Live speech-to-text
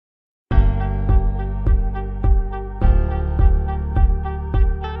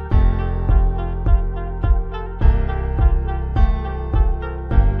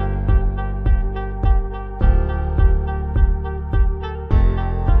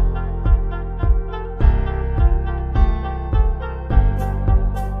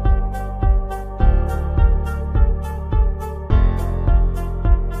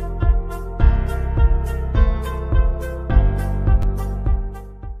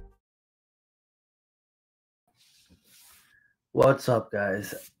What's up,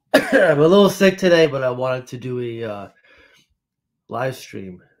 guys? I'm a little sick today, but I wanted to do a live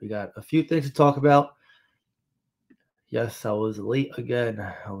stream. We got a few things to talk about. Yes, I was late again.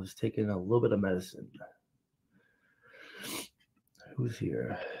 I was taking a little bit of medicine. Who's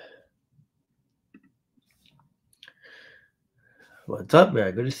here? What's up,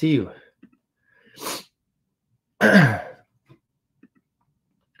 man? Good to see you.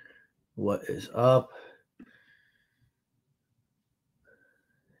 What is up?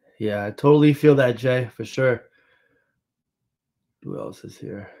 Yeah, I totally feel that, Jay, for sure. Who else is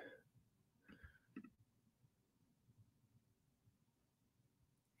here?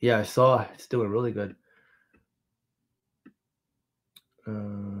 Yeah, I saw it's doing really good.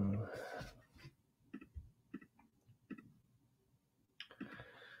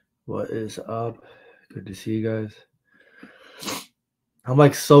 What is up? Good to see you guys. I'm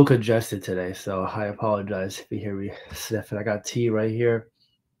like so congested today, so I apologize if you hear me sniffing. I got tea right here,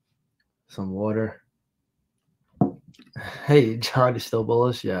 some water. Hey, John, you still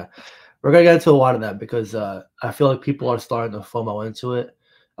bullish? Yeah, we're gonna get into a lot of that because I feel like people are starting to FOMO into it.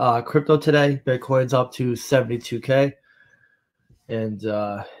 Crypto today, Bitcoin's up to 72K, and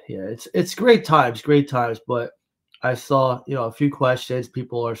yeah, it's great times, but I saw, a few questions.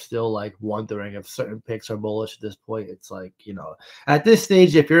 People are still like wondering if certain picks are bullish at this point. It's like, at this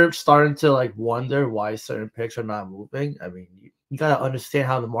stage, if you're starting to like wonder why certain picks are not moving, I mean, you got to understand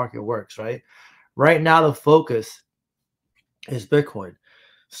how the market works, right? Right now, the focus is Bitcoin.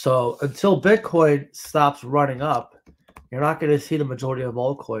 So until Bitcoin stops running up, you're not going to see the majority of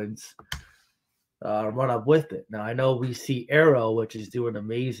altcoins run up with it. Now, I know we see Arrow, which is doing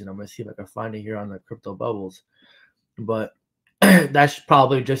amazing. I'm going to see if I can find it here on the crypto bubbles. But that's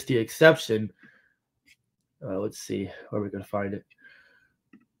probably just the exception. Let's see where we can find it.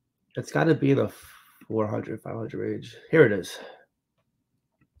 It's got to be in the 400, 500 range. Here it is.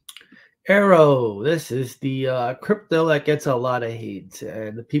 Arrow. This is the crypto that gets a lot of hate.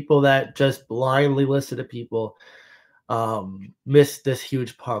 And the people that just blindly listen to people miss this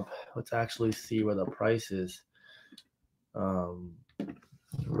huge pump. Let's actually see where the price is. Real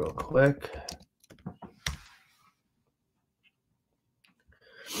quick.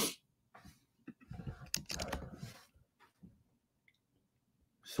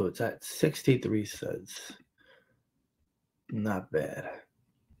 So it's at 63 cents. Not bad.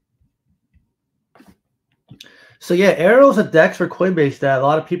 So yeah, Arrow's a DEX for Coinbase that a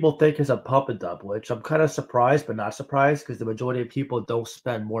lot of people think is a pump and dump, which I'm kind of surprised, but not surprised because the majority of people don't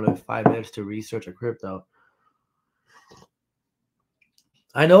spend more than 5 minutes to research a crypto.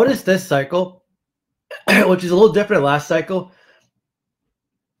 I noticed this cycle, which is a little different last cycle,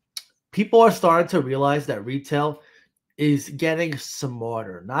 people are starting to realize that retail is getting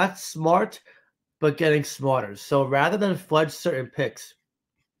smarter. Not smart, but getting smarter. So rather than fudge certain picks,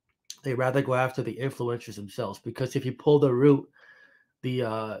 they rather go after the influencers themselves. Because if you pull the root,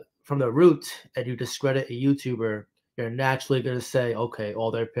 from the root, and you discredit a YouTuber, you're naturally going to say, okay, all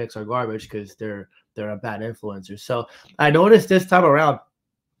their picks are garbage because they're a bad influencer. So I noticed this time around,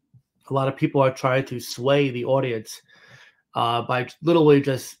 a lot of people are trying to sway the audience by literally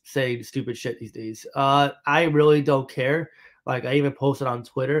just saying stupid shit these days. I really don't care. Like, I even posted on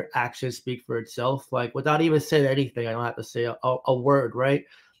Twitter, actions speak for itself. Like, without even saying anything, I don't have to say a word, right?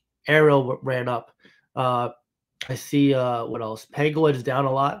 Arrow ran up. I see what else? Penguin's down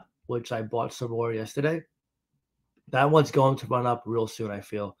a lot, which I bought some more yesterday. That one's going to run up real soon, I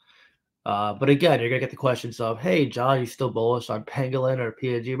feel. But again, you're gonna get the questions of, hey, John, you still bullish on Pangolin or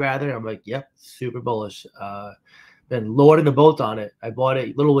PNG rather? I'm like, yep, super bullish. Been lording the boat on it. I bought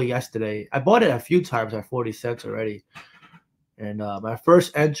it literally yesterday. I bought it a few times at 40 cents already. And my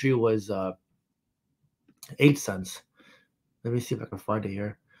first entry was 8 cents. Let me see if I can find it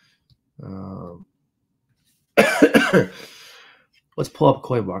here. Let's pull up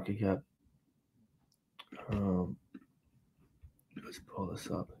CoinMarketCap. Let's pull this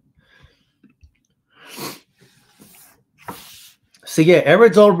up. So yeah,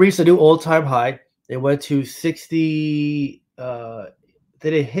 Amazon reached a new all-time high. It went to 60. Did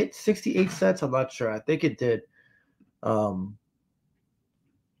it hit 68 cents? I'm not sure. I think it did. But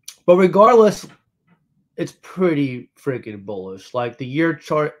regardless, it's pretty freaking bullish. Like, the year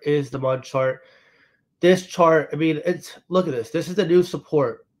chart is the month chart. This chart, I mean, look at this. This is the new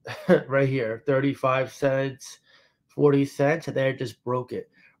support right here. 35 cents, 40 cents, and then it just broke it.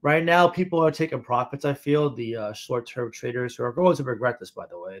 Right now, people are taking profits, I feel. The short-term traders who are going to regret this, by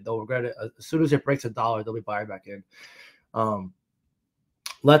the way. They'll regret it. As soon as it breaks $1, they'll be buying back in.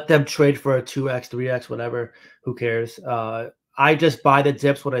 Let them trade for a 2x, 3x, whatever. Who cares? I just buy the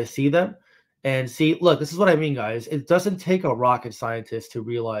dips when I see them. And see, look, this is what I mean, guys. It doesn't take a rocket scientist to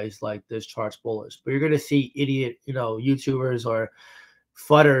realize like this chart's bullish, but you're gonna see idiot, YouTubers or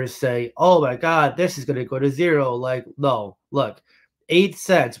fudders say, "Oh my God, this is gonna go to zero." Like, no, look, 8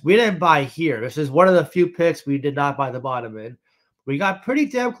 cents. We didn't buy here. This is one of the few picks we did not buy the bottom in. We got pretty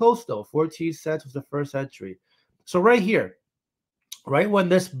damn close though. 14 cents was the first entry. So right here, right when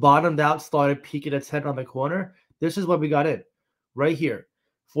this bottomed out, started peaking its head on the corner, this is when we got in. Right here.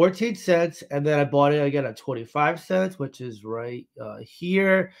 14 cents, and then I bought it again at 25 cents, which is right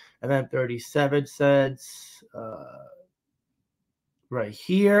here, and then 37 cents right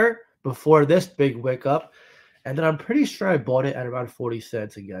here before this big wick up. And then I'm pretty sure I bought it at around 40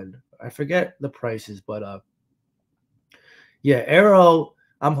 cents again. I forget the prices, but yeah, Arrow,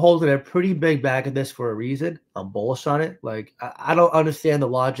 I'm holding a pretty big bag of this for a reason. I'm bullish on it. Like, I don't understand the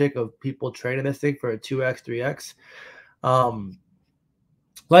logic of people trading this thing for a 2x, 3x.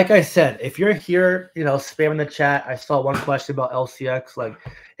 Like I said, if you're here, spamming the chat, I saw one question about LCX. Like,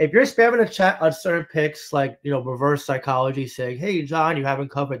 if you're spamming the chat on certain picks, like, reverse psychology saying, "Hey, John, you haven't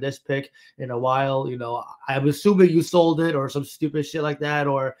covered this pick in a while. I'm assuming you sold it," or some stupid shit like that.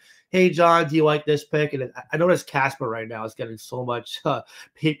 Or, "Hey, John, do you like this pick?" And I notice Casper right now is getting so much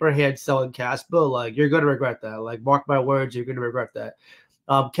paper hand selling Casper. Like, you're going to regret that. Like, mark my words, you're going to regret that.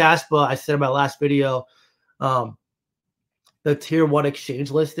 Casper, I said in my last video, the tier 1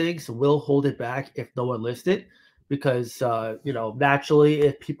 exchange listings will hold it back if no one lists it because, naturally,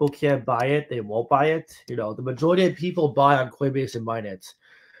 if people can't buy it, they won't buy it. The majority of people buy on Coinbase and Binance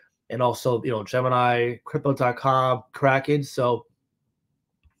and also, Gemini, Crypto.com, Kraken. So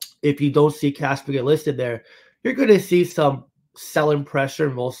if you don't see Casper get listed there, you're going to see some selling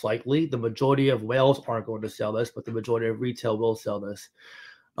pressure most likely. The majority of whales aren't going to sell this, but the majority of retail will sell this.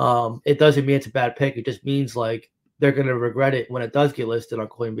 It doesn't mean it's a bad pick. It just means like they're going to regret it when it does get listed on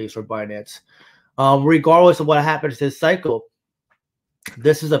Coinbase or Binance. Regardless of what happens this cycle,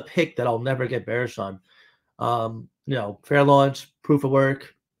 this is a pick that I'll never get bearish on. Fair launch, proof of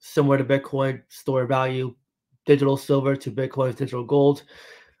work, similar to Bitcoin, store value, digital silver to Bitcoin's digital gold.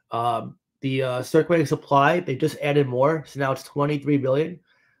 The circulating supply, they just added more. So now it's 23 billion.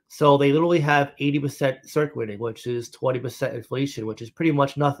 So they literally have 80% circulating, which is 20% inflation, which is pretty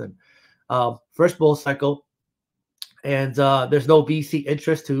much nothing. First bull cycle, and there's no VC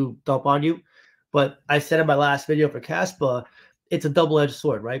interest to dump on you. But I said in my last video for Caspa, it's a double-edged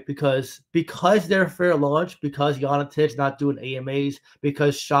sword, right? Because they're fair launch, because Yonativ's not doing AMAs,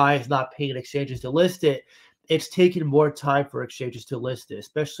 because Shy is not paying exchanges to list it, it's taking more time for exchanges to list it,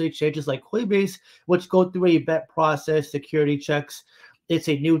 especially exchanges like Coinbase, which go through a vet process, security checks. It's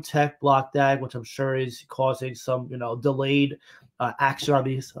a new tech block tag, which I'm sure is causing some, delayed action on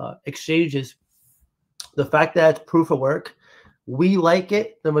these exchanges. The fact that it's proof of work, we like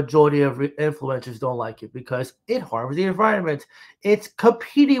it. The majority of influencers don't like it because it harms the environment. It's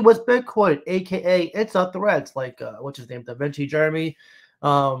competing with Bitcoin, aka it's a threat. Like what's his name, Da Vinci Jeremy.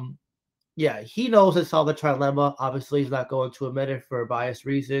 Yeah, he knows it's all the trilemma. Obviously, he's not going to admit it for biased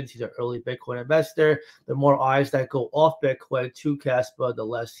reasons. He's an early Bitcoin investor. The more eyes that go off Bitcoin to Caspa, the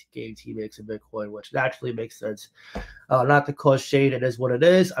less gains he makes in Bitcoin, which naturally makes sense. Not to cause shade, it is what it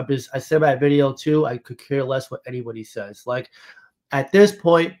is. I said in my video too, I could care less what anybody says. Like, at this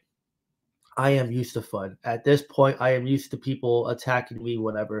point, I am used to fun. At this point, I am used to people attacking me,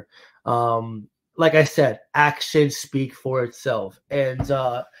 whatever. Like I said, actions speak for itself. And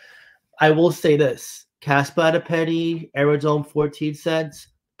I will say this: Caspa at a penny, Aerodome 14 cents,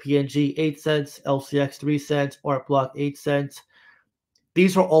 PNG 8 cents, LCX 3 cents, Art Block 8 cents.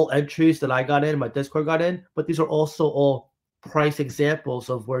 These are all entries that I got in, my Discord got in, but these are also all price examples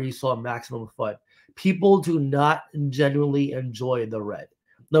of where you saw maximum FUD. People do not genuinely enjoy the red.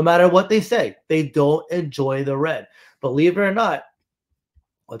 No matter what they say, they don't enjoy the red. Believe it or not,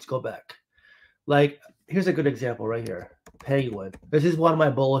 let's go back. Like, here's a good example right here. Penguin. This is one of my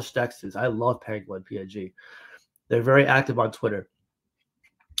bullish dexes. I love Penguin PNG. They're very active on Twitter.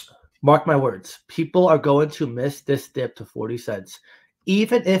 Mark my words. People are going to miss this dip to 40 cents.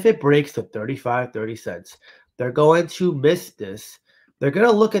 Even if it breaks to 35, 30 cents, they're going to miss this. They're going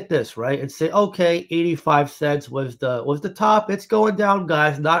to look at this, right, and say, okay, 85 cents was the top. It's going down,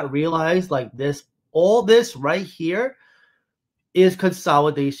 guys. Not realize like this, all this right here is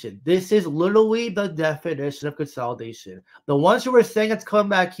consolidation. This is literally the definition of consolidation. The ones who are saying it's coming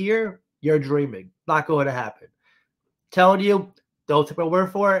back here, you're dreaming. Not going to happen. Telling you, don't take my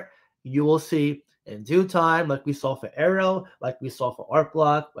word for it. You will see in due time, like we saw for Arrow, like we saw for Art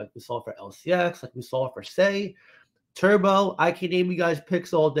Block, like we saw for LCX, like we saw for Say, Turbo. I can name you guys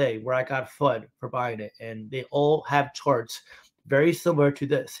picks all day where I got FUD for buying it, and they all have charts very similar to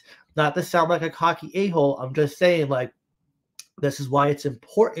this. Not to sound like a cocky a-hole, I'm just saying, like, this is why it's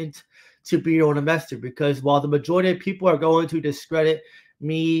important to be your own investor, because while the majority of people are going to discredit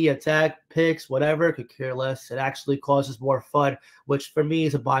me, attack picks, whatever, could care less. It actually causes more fun, which for me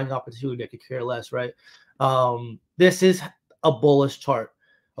is a buying opportunity. I could care less, right? This is a bullish chart,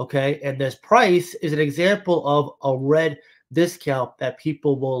 okay? And this price is an example of a red discount that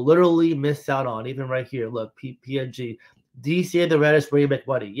people will literally miss out on. Even right here, look, PNG. DC and the red is where you make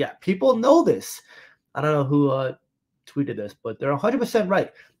money. Yeah, people know this. I don't know who tweeted this, but they're 100%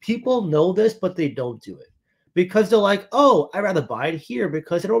 right. People know this, but they don't do it because they're like, oh, I'd rather buy it here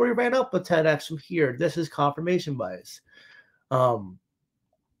because it already ran up a 10x from here. This is confirmation bias.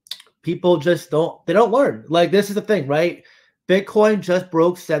 People just don't learn. Like, this is the thing, right? Bitcoin just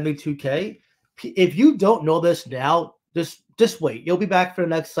broke 72K. If you don't know this now, just wait. You'll be back for the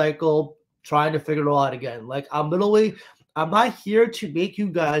next cycle trying to figure it all out again. Like, I'm not here to make you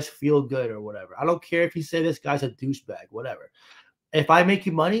guys feel good or whatever. I don't care if you say this guy's a douchebag, whatever. If I make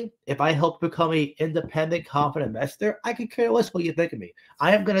you money, if I help become an independent, confident investor, I can care less what you think of me.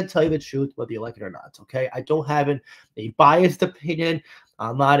 I am going to tell you the truth, whether you like it or not, okay? I don't have a biased opinion.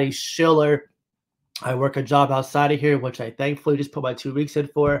 I'm not a shiller. I work a job outside of here, which I thankfully just put my 2 weeks in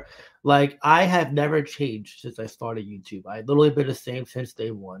for. Like, I have never changed since I started YouTube. I've literally been the same since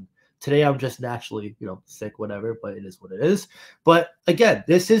day one. Today, I'm just naturally, sick, whatever, but it is what it is. But again,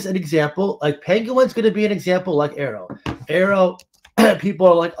 this is an example. Like, Penguin's going to be an example like Arrow. Arrow, people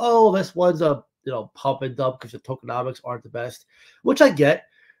are like, oh, this one's a, pump and dump because the tokenomics aren't the best, which I get.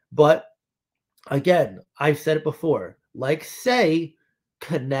 But again, I've said it before. Like, say,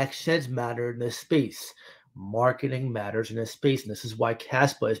 connections matter in this space. Marketing matters in this space, and this is why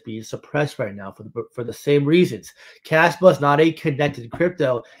Caspa is being suppressed right now for the same reasons. Caspa is not a connected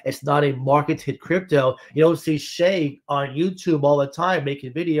crypto. It's not a marketed crypto. You don't see Shay on YouTube all the time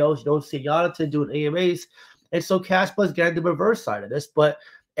making videos. You don't see Jonathan doing AMAs. And so Caspa is getting the reverse side of this. But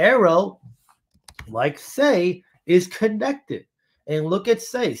Arrow, like Say, is connected. And look at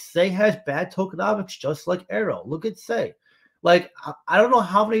Say. Say has bad tokenomics just like Arrow. Look at Say. Like, I don't know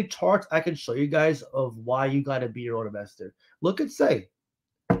how many charts I can show you guys of why you got to be your own investor. Look at Say.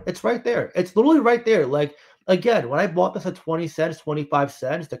 It's right there. It's literally right there. Like, again, when I bought this at 20 cents, 25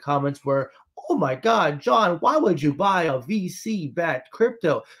 cents, the comments were, oh my God, John, why would you buy a VC-backed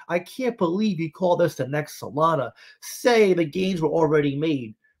crypto? I can't believe you call this the next Solana. Say the gains were already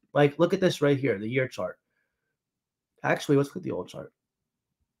made. Like, look at this right here, the year chart. Actually, let's look at the old chart.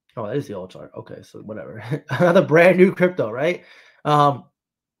 Oh, that is the old chart. Okay, so whatever. Another brand new crypto, right?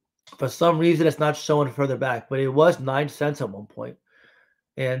 For some reason, it's not showing further back, but it was 9 cents at one point.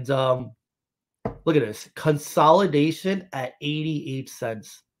 And look at this. Consolidation at 88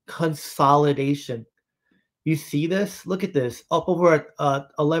 cents. Consolidation. You see this? Look at this. Up over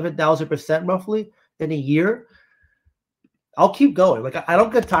 11,000% roughly in a year. I'll keep going. Like, I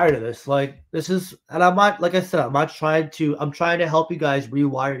don't get tired of this. Like, this is, and I'm not, like I said, I'm trying to help you guys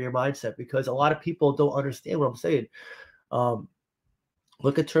rewire your mindset because a lot of people don't understand what I'm saying.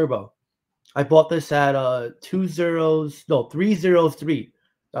 Look at Turbo. I bought this at 303.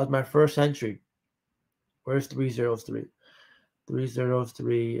 That was my first entry. Where's 303?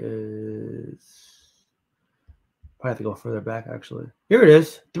 303 is, I have to go further back actually. Here it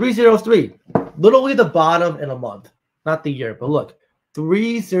is. 303. Literally the bottom in a month. Not the year, but look,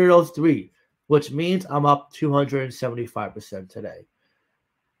 303, which means I'm up 275% today.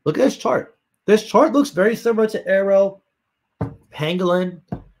 Look at this chart. This chart looks very similar to Arrow, Pangolin.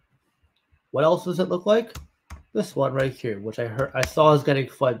 What else does it look like? This one right here, which I saw is getting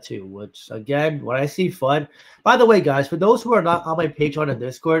FUD too, which again, when I see FUD, by the way, guys, for those who are not on my Patreon and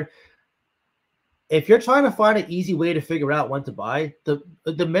Discord, if you're trying to find an easy way to figure out when to buy, the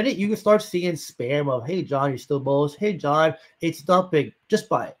minute you can start seeing spam of, hey, John, you're still bullish. Hey, John, it's dumping. Just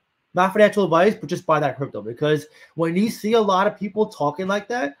buy it. Not financial advice, but just buy that crypto. Because when you see a lot of people talking like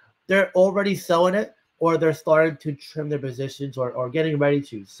that, they're already selling it or they're starting to trim their positions or getting ready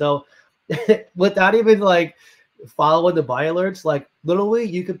to. So without even like following the buy alerts, like literally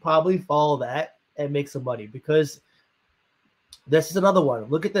you could probably follow that and make some money because this is another one.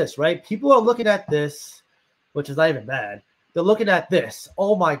 Look at this, right? People are looking at this, which is not even bad. They're looking at this.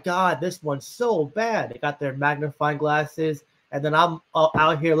 Oh my God, this one's so bad. They got their magnifying glasses. And then I'm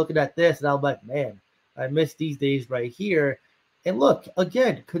out here looking at this and I'm like, man, I miss these days right here. And look,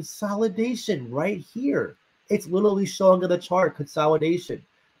 again, consolidation right here. It's literally showing in the chart, consolidation.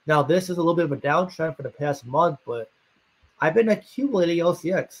 Now, this is a little bit of a downtrend for the past month, but I've been accumulating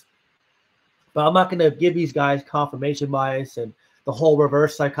LCX. But I'm not going to give these guys confirmation bias and the whole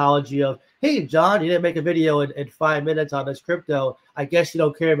reverse psychology of, hey, John, you didn't make a video in 5 minutes on this crypto. I guess you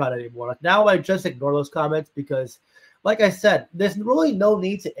don't care about it anymore. Like, now I just ignore those comments because, like I said, there's really no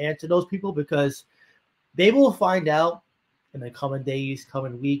need to answer those people because they will find out in the coming days,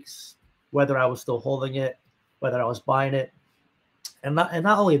 coming weeks, whether I was still holding it, whether I was buying it. And not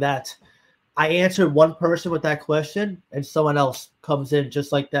only that, I answered one person with that question and someone else comes in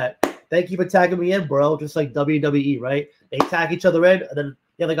just like that. Thank you for tagging me in, bro. Just like WWE, right? They tag each other in, and then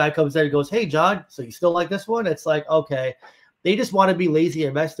the other guy comes in and goes, hey, John, so you still like this one? It's like, okay. They just want to be lazy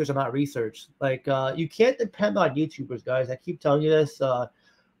investors and not research. Like, you can't depend on YouTubers, guys. I keep telling you this. The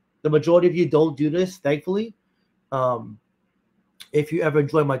majority of you don't do this, thankfully. If you ever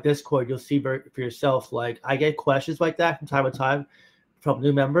join my Discord, you'll see for yourself. Like, I get questions like that from time to time from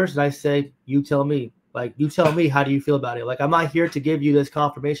new members, and I say, you tell me. Like, you tell me, how do you feel about it? Like, I'm not here to give you this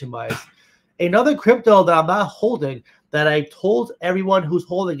confirmation bias. Another crypto that I'm not holding, that I told everyone who's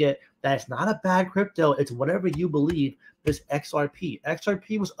holding it that it's not a bad crypto, it's whatever you believe, is XRP.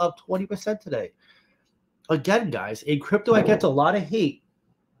 XRP was up 20% today. Again, guys, a crypto that gets a lot of hate,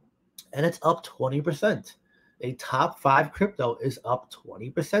 and it's up 20%. A top 5 crypto is up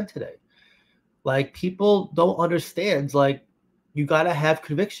 20% today. Like, people don't understand, like, you got to have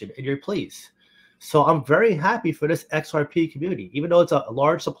conviction in your plays. So I'm very happy for this XRP community. Even though it's a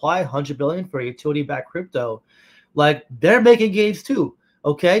large supply, 100 billion for a utility-backed crypto, like, they're making gains too,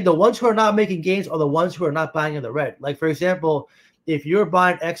 okay? The ones who are not making gains are the ones who are not buying in the red. Like, for example, if you're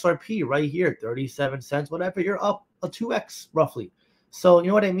buying XRP right here, 37 cents, whatever, you're up a 2x roughly. So you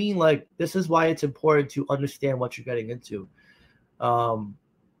know what I mean? Like, this is why it's important to understand what you're getting into.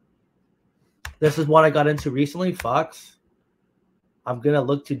 This is what I got into recently, Fox. I'm going to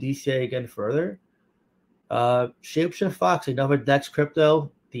look to DCA again further. Shapeshift Fox, another DEX crypto.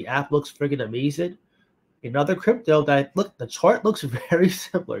 The app looks friggin' amazing. Another crypto that, look, the chart looks very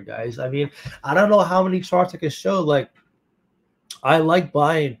similar, guys. I mean, I don't know how many charts I can show. Like, I like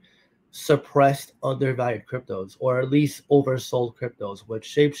buying suppressed, undervalued cryptos, or at least oversold cryptos,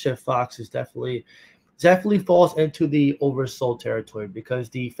 which Shapeshift Fox is definitely falls into the oversold territory because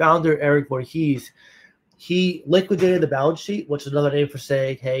the founder, Eric Voorhees, he liquidated the balance sheet, which is another name for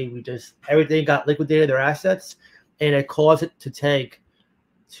saying, hey, everything got liquidated, their assets, and it caused it to tank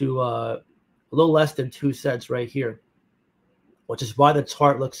to a little less than 2 cents right here, which is why the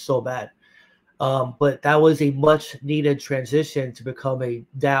chart looks so bad. But that was a much needed transition to become a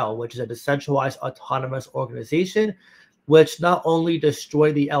DAO, which is a decentralized autonomous organization, which not only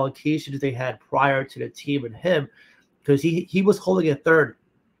destroyed the allocations they had prior to the team and him, because he was holding a third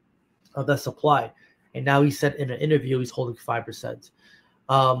of the supply. And now he said in an interview he's holding 5%.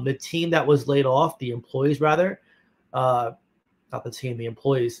 The team that was laid off, the employees rather, not the team, the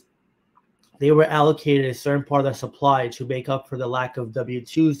employees, they were allocated a certain part of the supply to make up for the lack of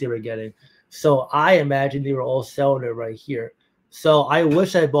W-2s they were getting. So I imagine they were all selling it right here. So I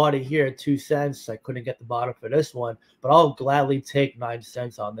wish I bought it here at 2 cents. I couldn't get the bottom for this one, but I'll gladly take 9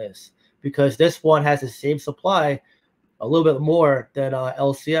 cents on this because this one has the same supply, a little bit more than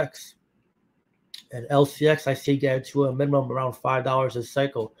LCX. And LCX, I see get to a minimum around $5 a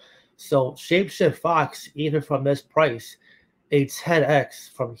cycle. So Shapeshift Fox, even from this price, a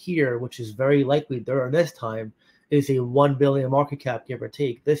 10x from here, which is very likely during this time, is a 1 billion market cap, give or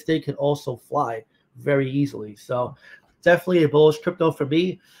take. This thing can also fly very easily. So definitely a bullish crypto for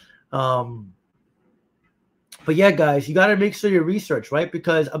me. But yeah, guys, you got to make sure you research, right?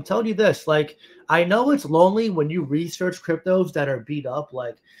 Because I'm telling you this, like, I know it's lonely when you research cryptos that are beat up.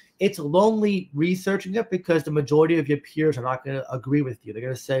 Like, it's lonely researching it because the majority of your peers are not going to agree with you. They're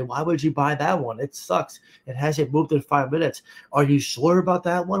going to say, why would you buy that one? It sucks. It hasn't moved in 5 minutes. Are you sure about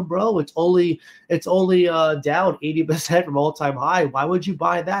that one, bro? It's only down 80% from all-time high. Why would you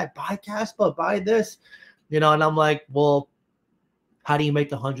buy that? Buy Caspa, buy this. You know, and I'm like, well, how do you make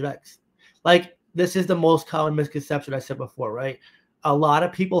the 100x? Like, this is the most common misconception I said before, right? A lot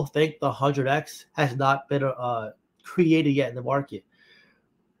of people think the 100x has not been created yet in the market.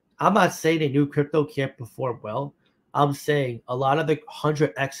 I'm not saying a new crypto can't perform well. I'm saying a lot of the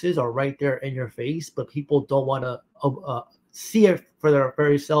 100x's are right there in your face, but people don't want to see it for their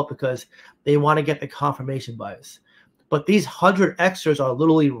very self because they want to get the confirmation bias. But these 100x'ers are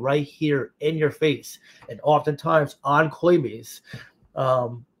literally right here in your face and oftentimes on Coinbase.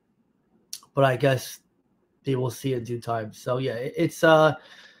 But I guess they will see in due time. So yeah, it's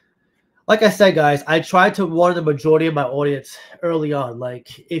like I said, guys, I tried to warn the majority of my audience early on. Like,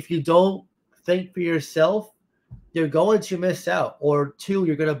 if you don't think for yourself, you're going to miss out. Or 2,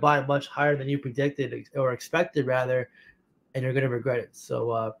 you're going to buy much higher than you predicted or expected, rather, and you're going to regret it.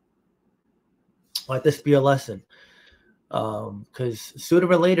 So let this be a lesson. Because sooner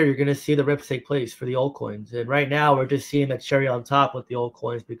or later you're going to see the rips take place for the altcoins. And right now we're just seeing the cherry on top with the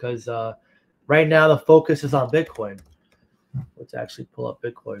altcoins because right now the focus is on Bitcoin. Let's actually pull up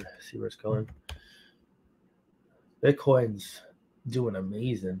Bitcoin, see where it's going. Bitcoin's doing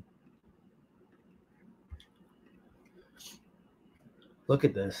amazing. Look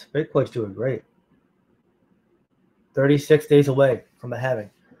at this. Bitcoin's doing great. 36 days away from a halving.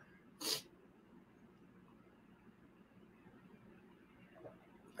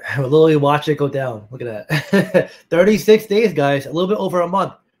 We'll literally watch it go down. Look at that. 36 days, guys. A little bit over a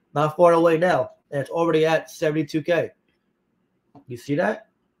month. Not far away now. And it's already at 72K. You see that?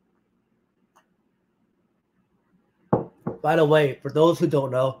 By the way, for those who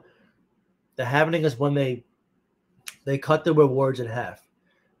don't know, the halving is when they cut the rewards in half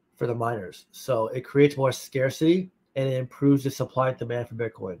for the miners. So it creates more scarcity and it improves the supply and demand for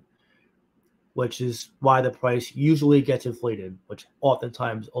Bitcoin, which is why the price usually gets inflated, which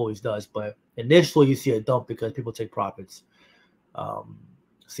oftentimes always does. But initially you see a dump because people take profits. So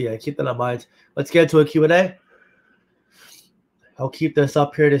yeah, keep that in mind. Let's get into a Q&A. I'll keep this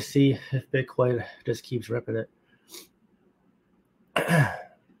up here to see if Bitcoin just keeps ripping it.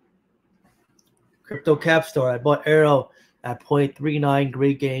 Crypto Capstone. I bought Arrow at 0.39.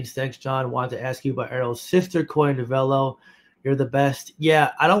 Great gains. Thanks, John. Wanted to ask you about Arrow's sister coin, Velo. You're the best.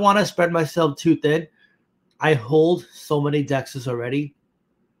 Yeah, I don't want to spread myself too thin. I hold so many DEXs already.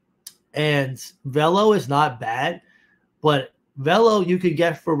 And Velo is not bad, but Velo you could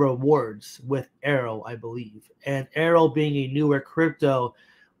get for rewards with Arrow, I believe. And Arrow being a newer crypto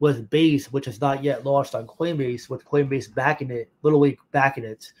with Base, which is not yet launched on Coinbase, with Coinbase backing it, literally backing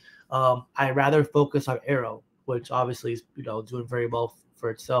it. I'd rather focus on Arrow, which obviously is doing very well for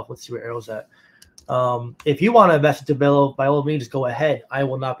itself. Let's see where Arrow's at. If you want to invest into Velo, by all means, go ahead. I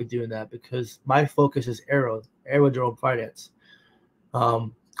will not be doing that because my focus is Arrow Drone Finance.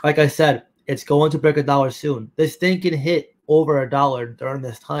 Like I said, it's going to break $1 soon. This thing can hit over $1 during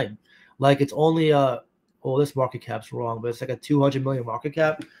this time. Like it's only this market cap's wrong, but it's like a 200 million market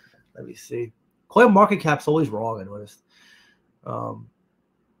cap. Let me see. Coin market cap's always wrong. Let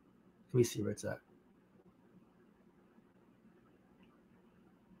me see where it's at.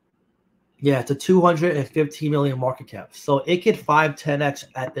 Yeah, it's a 215 million market cap. So it could 10x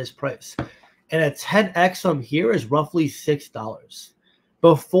at this price. And a 10x from here is roughly $6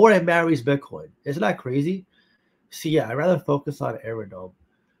 before it marries Bitcoin. Isn't that crazy? So yeah, I'd rather focus on Aerodome,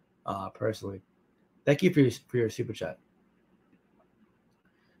 personally. Thank you for your super chat.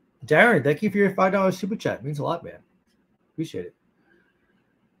 Darren, thank you for your $5 super chat. It means a lot, man. Appreciate it.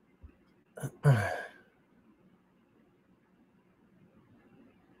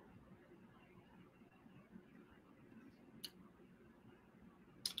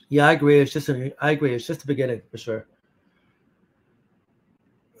 Yeah, I agree. It's just the beginning for sure.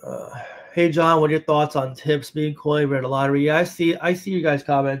 Hey John, what are your thoughts on Tips being coin red lottery? Yeah, I see you guys'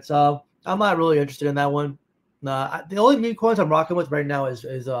 comments. I'm not really interested in that one. Nah, the only meme coins I'm rocking with right now is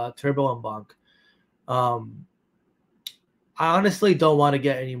Turbo and Bonk. I honestly don't want to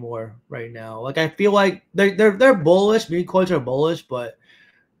get any more right now. Like I feel like they're bullish. Meme coins are bullish, but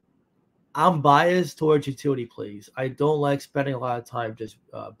I'm biased towards utility plays. I don't like spending a lot of time just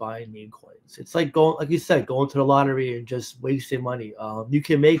buying meme coins. It's like going, like you said, going to the lottery and just wasting money. You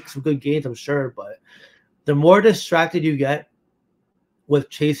can make some good gains, I'm sure, but the more distracted you get with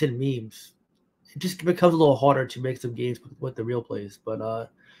chasing memes, it just becomes a little harder to make some gains with the real plays. But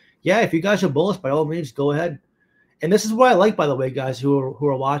yeah, if you guys are bullish, by all means, go ahead. And this is what I like, by the way, guys who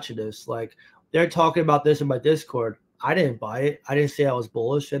are watching this. Like they're talking about this in my Discord. I didn't buy it. I didn't say I was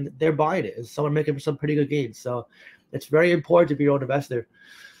bullish, and they're buying it. And someone making some pretty good gains. So it's very important to be your own investor.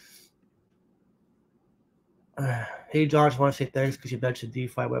 Hey, John, I just want to say thanks because you mentioned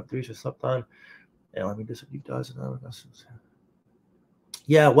DeFi Web3 for some time. Yeah, let me do some deep dives.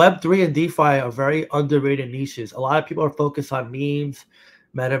 Yeah, Web3 and DeFi are very underrated niches. A lot of people are focused on memes,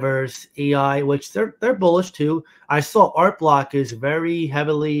 metaverse, AI, which they're bullish too. I saw Artblock is very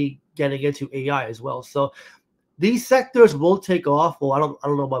heavily getting into AI as well. So these sectors will take off. Well, I don't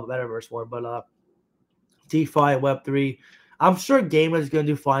know about the metaverse one, but DeFi, Web3, I'm sure gaming is going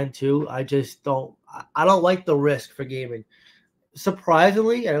to do fine too. I don't like the risk for gaming.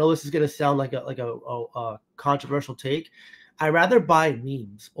 Surprisingly, I know this is going to sound like a controversial take. I'd rather buy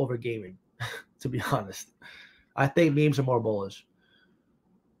memes over gaming, to be honest. I think memes are more bullish.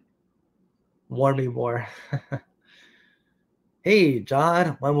 Warn me more. Hey,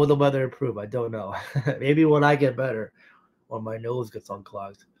 John, when will the weather improve? I don't know. Maybe when I get better or my nose gets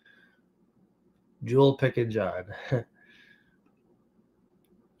unclogged. Jewel picking John.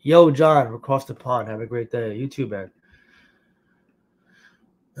 Yo, John, across the pond. Have a great day. You too, man.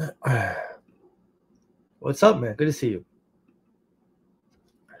 What's up, man? Good to see you.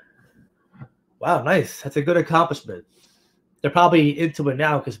 Wow, nice. That's a good accomplishment. They're probably into it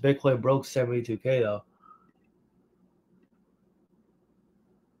now because Bitcoin broke 72K though.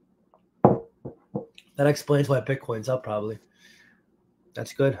 That explains why Bitcoin's up probably.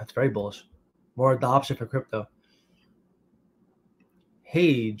 That's good. That's very bullish. More adoption for crypto.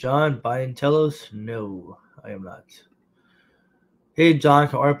 Hey, John, buying Telos? No, I am not. Hey, John,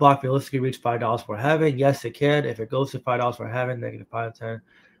 can art block realistically reach $5 for heaven? Yes, it can. If it goes to $5 for heaven, negative 5 to 10.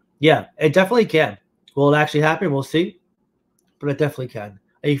 Yeah, it definitely can. Will it actually happen? We'll see. But it definitely can.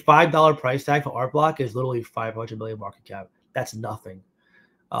 A $5 price tag for art block is literally 500 million market cap. That's nothing.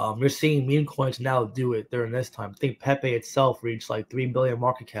 You're seeing meme coins now do it during this time. I think Pepe itself reached like 3 billion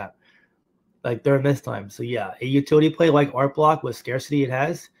market cap like during this time. So yeah, a utility play like art block with scarcity it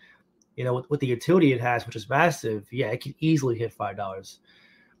has, with the utility it has, which is massive, yeah, it can easily hit $5.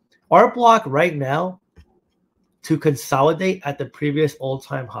 Art block right now to consolidate at the previous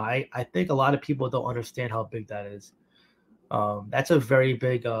all-time high, I think a lot of people don't understand how big that is. That's a very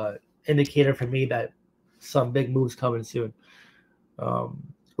big indicator for me that some big moves coming soon.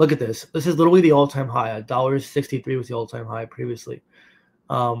 Look at this. This is literally the all-time high. $1.63 was the all-time high previously.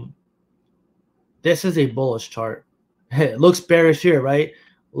 This is a bullish chart. It looks bearish here, right?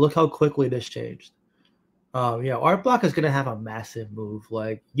 Look how quickly this changed. Yeah, art block is gonna have a massive move.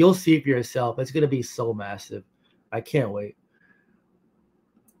 Like you'll see for yourself. It's gonna be so massive. I can't wait.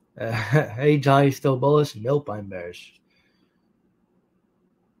 Hey, Johnny, still bullish? Nope, I'm bearish.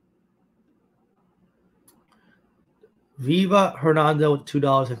 Viva Hernando with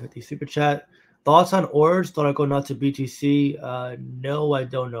 $2.50 super chat. Thoughts on Orange? Thought I'd go nuts to BTC. No, I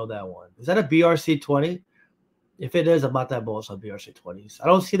don't know that one. Is that a BRC20? If it is, I'm not that bullish on BRC20s. I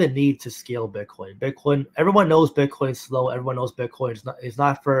don't see the need to scale Bitcoin. Everyone knows Bitcoin's slow. Everyone knows Bitcoin is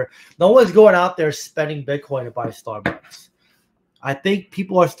not for. No one's going out there spending Bitcoin to buy Starbucks. I think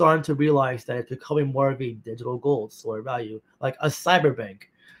people are starting to realize that it's becoming more of a digital gold store value, like a cyberbank.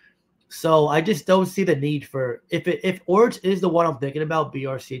 So I just don't see the need for if Orange is the one I'm thinking about,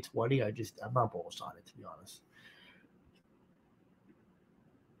 BRC20. I'm not bullish on it, to be honest.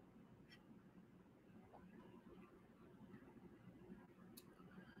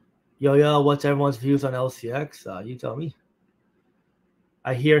 Yo, what's everyone's views on LCX? You tell me.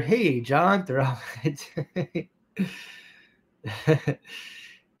 I hear, hey, John, throughout it.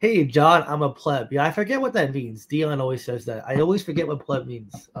 Hey, John, I'm a pleb. Yeah, I forget what that means. Dion always says that. I always forget what pleb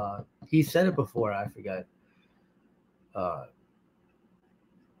means. He said it before. I forget. But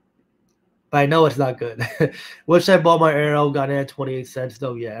I know it's not good. Wish I bought my arrow, got in at 28 cents,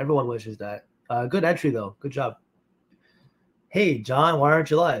 though. Yeah, everyone wishes that. Good entry, though. Good job. Hey, John, why aren't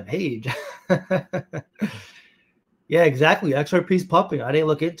you live? Hey, John. Yeah, exactly. XRP's pumping. I didn't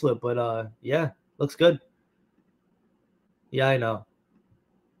look into it, but yeah, looks good. Yeah, I know.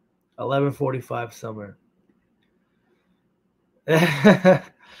 11:45 somewhere. You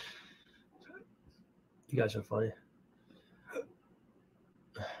guys are funny.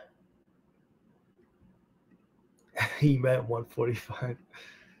 He meant 145.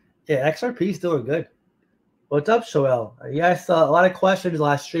 Yeah, XRP's doing good. What's up, Shoel? Yeah, I saw a lot of questions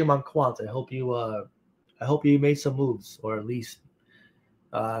last stream on Quant. I hope you made some moves, or at least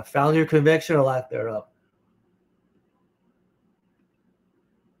found your conviction or lack thereof.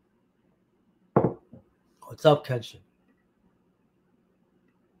 What's up, Kenshin?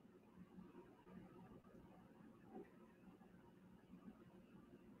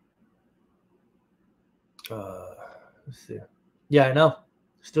 Let's see. Yeah, I know.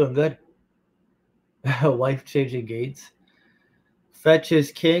 It's doing good. Life changing gains. Fetch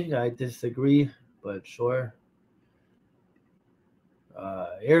is king. I disagree, but sure.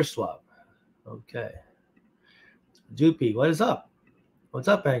 Air swap. Okay. Doopy, what is up? What's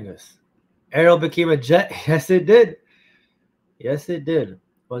up, Angus? Arrow became a jet. Yes, it did. Yes, it did.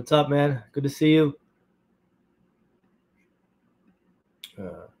 What's up, man? Good to see you.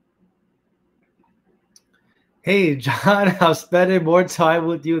 Hey, John, I'm spending more time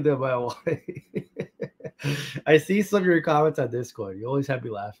with you than my wife. I see some of your comments on Discord. You always have me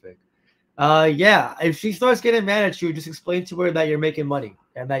laughing. Yeah, if she starts getting mad at you, just explain to her that you're making money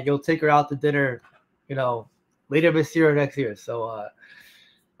and that you'll take her out to dinner, later this year or next year. So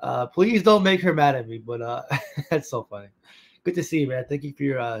please don't make her mad at me, but that's so funny. Good to see you, man. Thank you for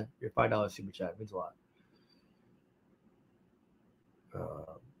your $5 super chat. It means a lot.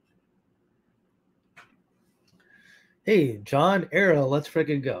 Hey, John Arrow, let's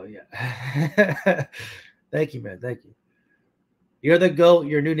freaking go. Yeah. Thank you, man. Thank you. You're the GOAT.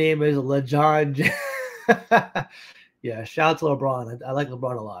 Your new name is LeJohn. Yeah, shout out to LeBron. I like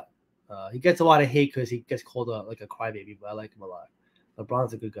LeBron a lot. He gets a lot of hate because he gets called like a crybaby, but I like him a lot.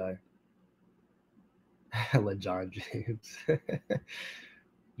 LeBron's a good guy. LeJon James.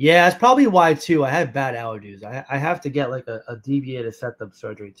 Yeah, that's probably why too. I have bad allergies. I have to get like a deviated septum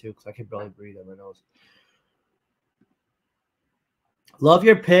surgery too because I can barely breathe in my nose. Love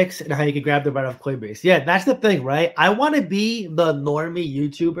your picks and how you can grab the right off Coinbase. Yeah, that's the thing, right? I want to be the normie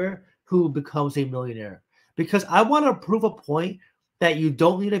YouTuber who becomes a millionaire because I want to prove a point that you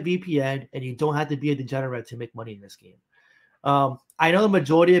don't need a VPN and you don't have to be a degenerate to make money in this game. I know the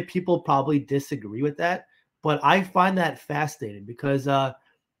majority of people probably disagree with that, but I find that fascinating because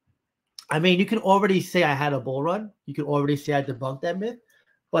I mean, you can already say I had a bull run. You can already say I debunked that myth,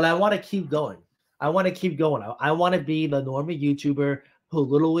 but I want to keep going. I want to keep going. I want to be the normal YouTuber who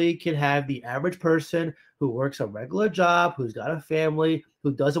literally can have the average person who works a regular job, who's got a family,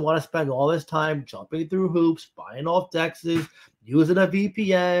 who doesn't want to spend all this time jumping through hoops, buying off dexes, using a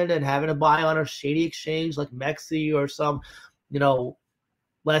VPN, and having to buy on a shady exchange like Mexi or some,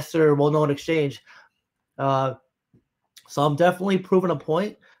 lesser well-known exchange. So I'm definitely proving a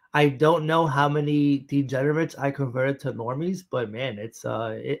point. I don't know how many degenerates I converted to normies, but man,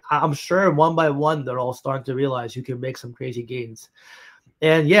 I'm sure one by one they're all starting to realize you can make some crazy gains.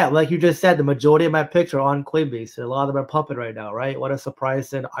 And yeah, like you just said, the majority of my picks are on Coinbase. A lot of them are pumping right now, right? What a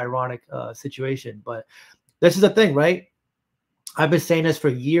surprise and ironic situation. But this is the thing, right? I've been saying this for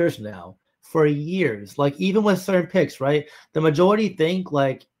years now. For years, like even with certain picks, right? The majority think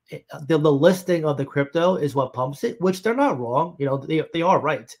like the listing of the crypto is what pumps it, which they're not wrong. They are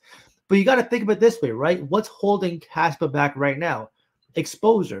right. But you got to think of it this way, right? What's holding Casper back right now?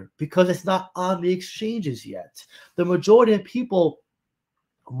 Exposure, because it's not on the exchanges yet. The majority of people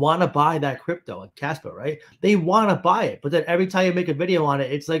want to buy that crypto, like Casper, right? They want to buy it. But then every time you make a video on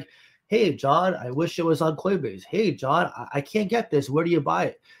it, it's like, hey, John, I wish it was on Coinbase. Hey, John, I can't get this. Where do you buy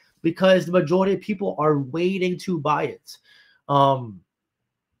it? Because the majority of people are waiting to buy it.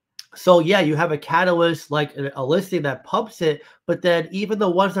 So yeah, you have a catalyst like a listing that pumps it, but then even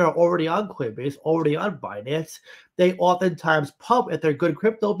the ones that are already on Coinbase, already on Binance, they oftentimes pump if they're good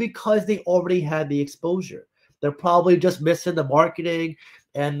crypto because they already had the exposure. They're probably just missing the marketing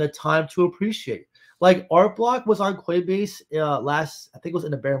and the time to appreciate. Like Artblock was on Coinbase I think it was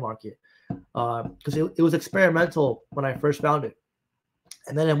in the bear market because it was experimental when I first found it.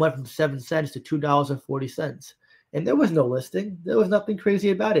 And then it went from 7 cents to $2.40. And there was no listing. There was nothing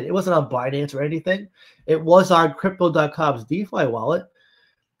crazy about it. It wasn't on Binance or anything. It was on Crypto.com's DeFi wallet,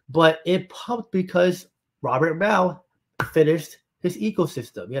 but it pumped because Robert Mao finished his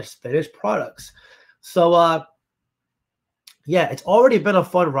ecosystem. He has finished products. So, yeah, it's already been a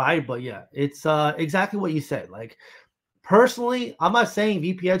fun ride, but yeah, it's exactly what you said. Like, personally, I'm not saying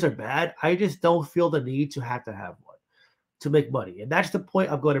VPNs are bad. I just don't feel the need to have one to make money. And that's the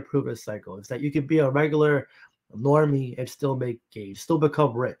point I'm going to prove this cycle, is that you can be a regular normie and still make gains, still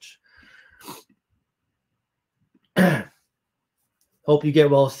become rich. Hope you get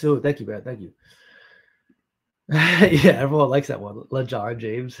well soon. Thank you, man. Thank you. Yeah, everyone likes that one. LeJon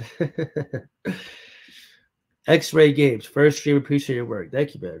James. X-Ray Games. First stream, appreciate your work.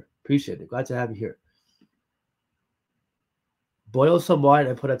 Thank you, man. Appreciate it. Glad to have you here. Boil some wine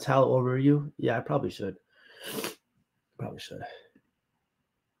and put a towel over you. Yeah, I probably should. Probably should.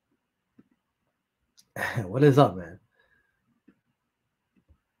 What is up, man?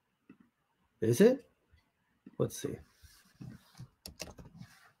 Is it? Let's see.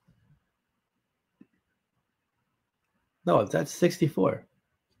 No, that's 64.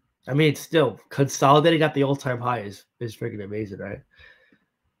 I mean, still consolidating at the all-time high is freaking amazing, right?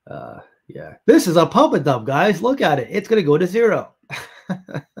 Yeah. This is a pump and dump, guys. Look at it. It's gonna go to 0.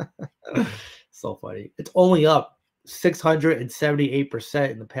 So funny. It's only up 678%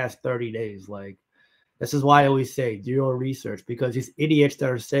 in the past 30 days. Like, this is why I always say do your research, because these idiots that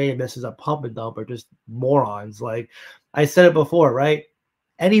are saying this is a pump and dump are just morons. Like I said it before, right?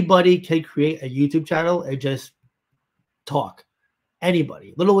 Anybody can create a YouTube channel and just talk.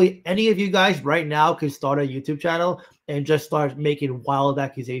 Anybody, literally any of you guys right now can start a YouTube channel and just start making wild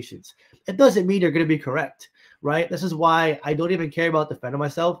accusations. It doesn't mean you're going to be correct, right? This is why I don't even care about defending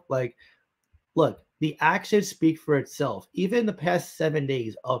myself. Like, look, the actions speak for itself. Even the past 7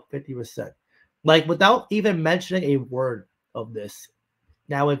 days, up 50%. Like, without even mentioning a word of this.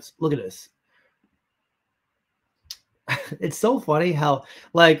 Now it's, look at this. It's so funny how,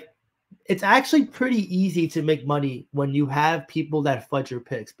 like, it's actually pretty easy to make money when you have people that fudge your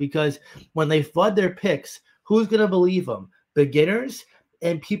picks, because when they fudge their picks, who's going to believe them? Beginners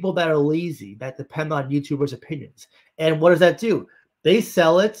and people that are lazy, that depend on YouTubers' opinions. And what does that do? They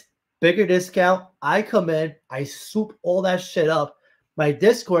sell it bigger discount. I come in, I swoop all that shit up. My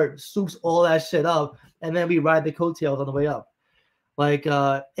Discord swoops all that shit up, and then we ride the coattails on the way up. Like,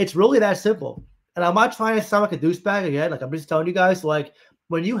 it's really that simple. And I'm not trying to sound like a douchebag again. Like, I'm just telling you guys, like,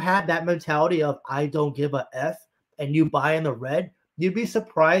 when you have that mentality of I don't give a F and you buy in the red, you'd be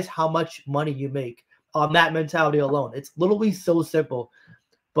surprised how much money you make on that mentality alone. It's literally so simple.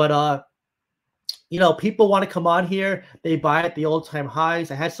 But you know, people want to come on here. They buy at the all-time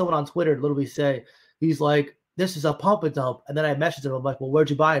highs. I had someone on Twitter literally say, he's like, this is a pump and dump. And then I messaged him. I'm like, well, where'd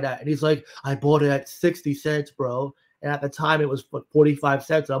you buy it at? And he's like, I bought it at 60 cents, bro. And at the time, it was 45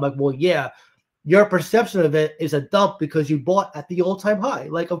 cents. And I'm like, well, yeah, your perception of it is a dump because you bought at the all-time high.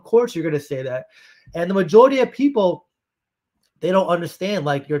 Like, of course you're going to say that. And the majority of people, they don't understand,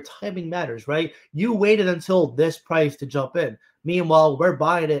 like, your timing matters, right? You waited until this price to jump in. Meanwhile, we're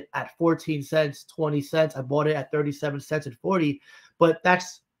buying it at 14 cents, 20 cents. I bought it at 37 cents and 40. But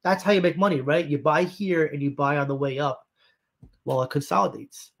that's how you make money, right? You buy here and you buy on the way up while it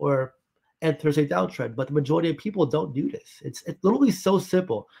consolidates or enters a downtrend. But the majority of people don't do this. It's literally so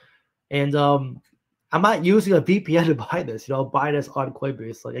simple. And I'm not using a VPN to buy this. You know, buy this on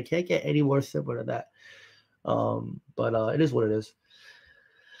Coinbase. Like, I can't get any more simple than that. But it is what it is.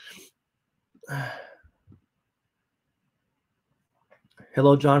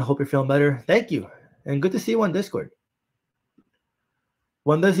 Hello, John. Hope you're feeling better. Thank you. And good to see you on Discord.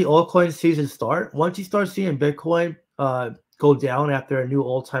 When does the altcoin season start? Once you start seeing Bitcoin go down after a new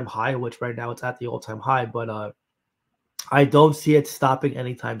all-time high, which right now it's at the all-time high, but I don't see it stopping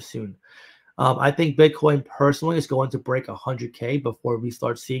anytime soon. I think Bitcoin personally is going to break 100K before we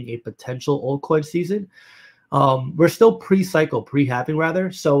start seeing a potential altcoin season. We're still pre-cycle, pre-halving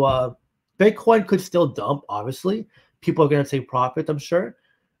rather. So Bitcoin could still dump, obviously. People are going to take profit, I'm sure,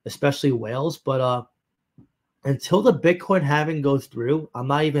 especially whales. But until the Bitcoin halving goes through, I'm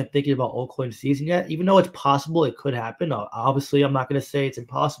not even thinking about altcoin season yet. Even though it's possible it could happen. Obviously, I'm not going to say it's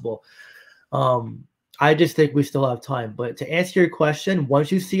impossible. I just think we still have time. But to answer your question,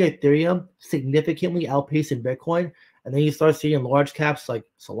 once you see Ethereum significantly outpacing Bitcoin, and then you start seeing large caps like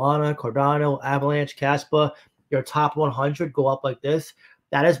Solana, Cardano, Avalanche, Caspa, your top 100 go up like this,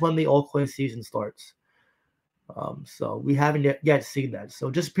 that is when the altcoin season starts. So we haven't yet seen that. So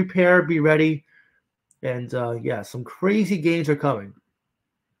just prepare, be ready. And yeah, some crazy gains are coming.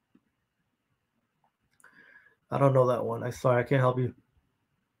 I don't know that one. I'm sorry, I can't help you.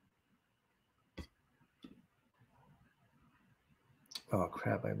 Oh,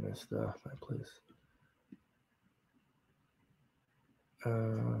 crap, I missed my place.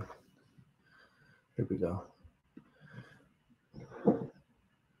 Here we go.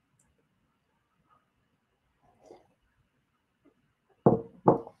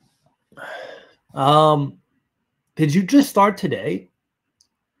 Did you just start today?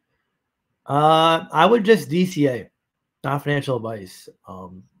 I would just DCA, not financial advice.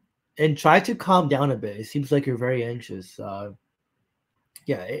 And try to calm down a bit. It seems like you're very anxious.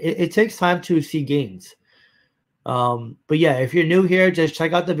 Yeah, it takes time to see gains. But yeah, if you're new here, just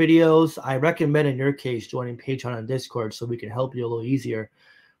check out the videos. I recommend in your case joining Patreon and Discord so we can help you a little easier.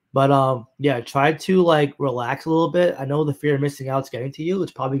 But yeah, try to like relax a little bit. I know the fear of missing out is getting to you.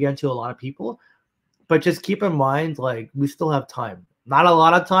 It's probably getting to a lot of people. But just keep in mind, like, we still have time. Not a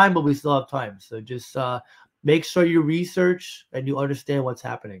lot of time, but we still have time. So just make sure you research and you understand what's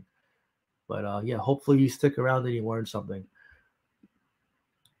happening. But yeah, hopefully you stick around and you learn something.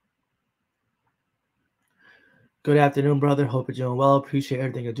 Good afternoon, brother. Hope you're doing well. Appreciate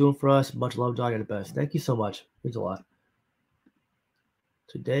everything you're doing for us. Much love, dog. You're the best. Thank you so much. Means a lot.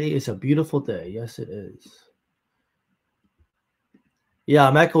 Today is a beautiful day. Yes, it is. Yeah,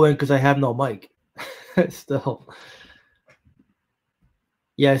 I'm echoing because I have no mic. Still.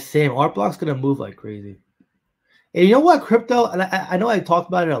 Yeah, same. Art Block's going to move like crazy. And you know what, crypto, and I know I talked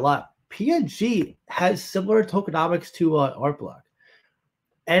about it a lot, PNG has similar tokenomics to Art Block.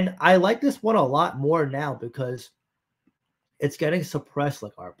 And I like this one a lot more now because it's getting suppressed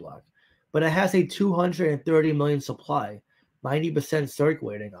like Art Block. But it has a 230 million supply, 90%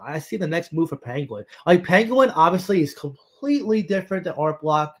 circulating. I see the next move for Penguin. Like, Penguin obviously is completely different than Art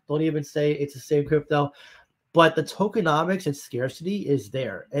Block. Don't even say it's the same crypto. But the tokenomics and scarcity is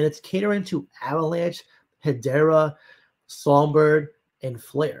there. And it's catering to Avalanche, Hedera, Songbird, and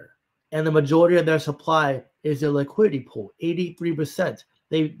Flare. And the majority of their supply is their liquidity pool, 83%.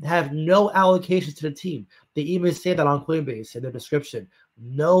 They have no allocations to the team. They even say that on Coinbase in their description.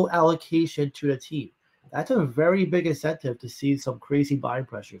 No allocation to the team. That's a very big incentive to see some crazy buying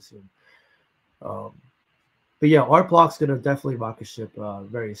pressure soon. But yeah, Art Block's going to definitely rocket ship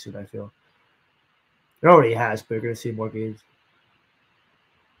very soon, I feel. It already has, but you're going to see more games.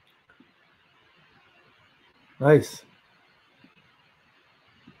 Nice.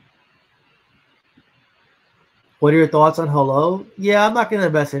 What are your thoughts on Hello? Yeah, I'm not going to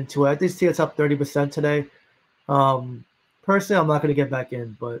invest into it. I did see it's up 30% today. Personally, I'm not going to get back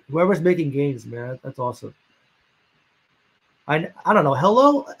in, but whoever's making gains, man, that's awesome. I don't know.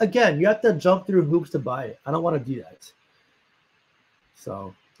 Hello, again, you have to jump through hoops to buy it. I don't want to do that.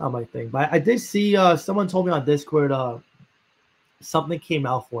 So, not my thing. But I did see someone told me on Discord something came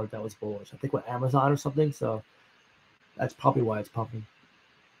out for it that was bullish. I think with Amazon or something. So, that's probably why it's pumping.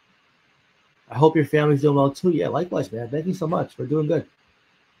 I hope your family's doing well too. Yeah, likewise, man. Thank you so much. We're doing good.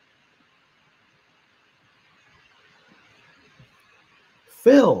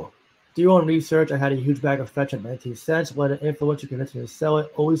 Phil, do your own research. I had a huge bag of fetch at 19 cents. Let an influencer convince me to sell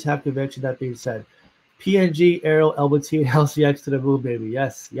it. Always have conviction. That being said, PNG, Arrow, LBT, and LCX to the moon, baby.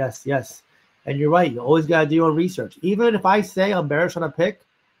 Yes, yes, yes. And you're right. You always got to do your own research. Even if I say I'm bearish on a pick,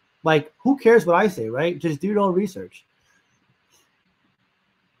 like, who cares what I say, right? Just do your own research.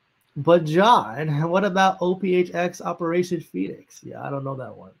 But John, what about OPHX Operation Phoenix? Yeah, I don't know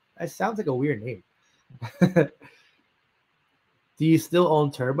that one. That sounds like a weird name. Do you still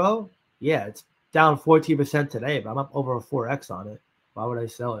own Turbo? Yeah, it's down 14% today, but I'm up over a 4x on it. Why would I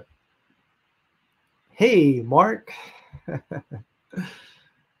sell it? Hey, Mark.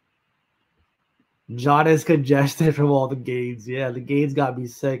 John is congested from all the gains. Yeah, the gains got me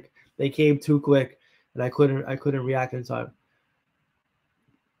sick. They came too quick, and I couldn't react in time.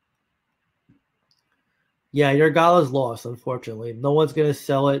 Yeah, your Gala's lost, unfortunately. No one's going to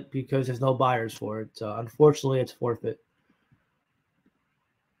sell it because there's no buyers for it. Unfortunately, it's forfeit.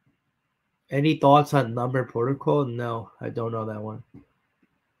 Any thoughts on number protocol? No, I don't know that one.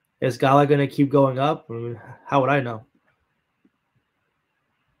 Is Gala going to keep going up? I mean, how would I know?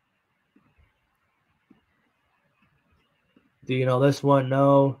 Do you know this one?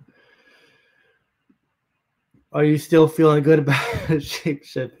 No. Are you still feeling good about Shake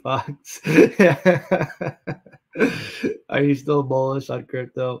Shit Fox? Are you still bullish on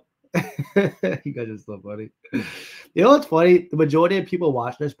crypto? You guys are so funny. You know what's funny? The majority of people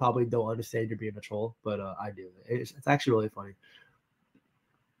watching this probably don't understand you're being a troll, but I do. It's actually really funny.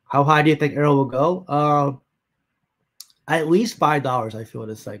 How high do you think Arrow will go? At least $5, I feel,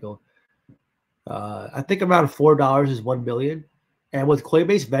 this cycle. I think around $4 is 1 billion. And with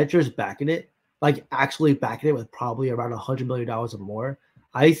Coinbase Ventures backing it, like actually backing it with probably around $100 million or more,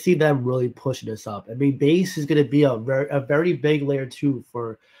 I see them really pushing this up. I mean, Base is going to be a very big layer 2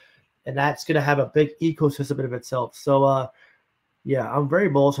 for, and that's going to have a big ecosystem in of itself. So, yeah, I'm very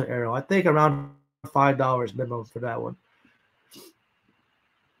bullish on Arrow. I think around $5 minimum for that one.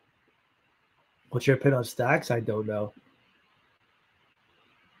 What's your opinion on Stacks? I don't know.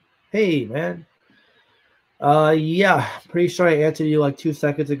 Hey, man. Yeah, pretty sure I answered you like 2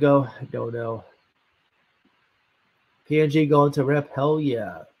 seconds ago. I don't know. PNG going to rip? Hell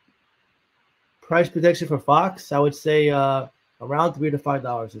yeah. Price prediction for Fox? I would say around $3 to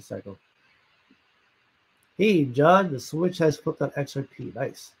 $5 this cycle. Hey, John, the switch has flipped on XRP.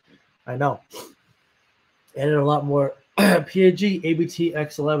 Nice. I know. Added a lot more PNG, ABT,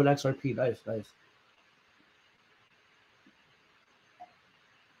 X11, XRP. Nice, nice.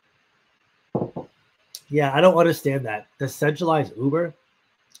 Yeah, I don't understand that. The centralized Uber?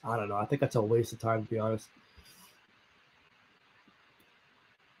 I don't know. I think that's a waste of time, to be honest.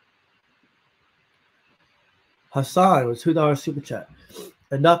 Hassan with $2 super chat.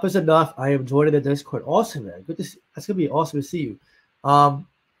 Enough is enough. I am joining the Discord. Awesome, man. Good to see. That's gonna be awesome to see you.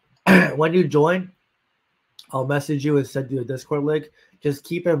 When you join, I'll message you and send you a Discord link. Just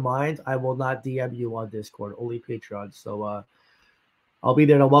keep in mind, I will not DM you on Discord, only Patreon. So I'll be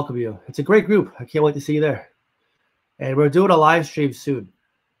there to welcome you. It's a great group. I can't wait to see you there. And we're doing a live stream soon.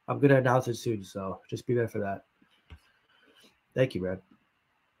 I'm gonna announce it soon, so just be there for that. Thank you,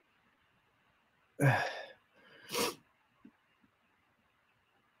 man.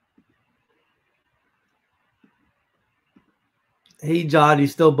 Hey, John, you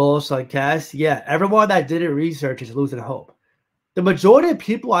still bullish on Cass? Yeah, everyone that didn't research is losing hope. The majority of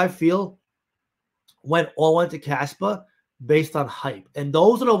people, I feel, went to Caspa based on hype. And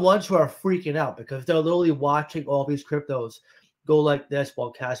those are the ones who are freaking out because they're literally watching all these cryptos go like this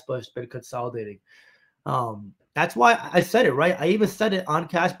while Caspa has been consolidating. That's why I said it, right? I even said it on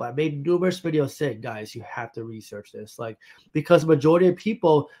Caspa. I made numerous videos saying, guys, you have to research this. Like, because the majority of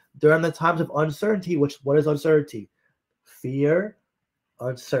people during the times of uncertainty, what is uncertainty? Fear,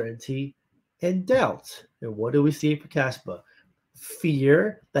 uncertainty, and doubt. And what do we see for Caspa?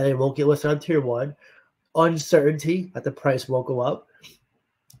 Fear that it won't get listed on tier 1, uncertainty that the price won't go up,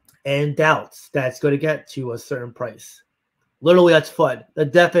 and doubts that it's going to get to a certain price. Literally, that's FUD. The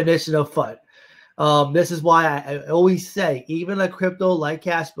definition of FUD. This is why I always say, even a crypto like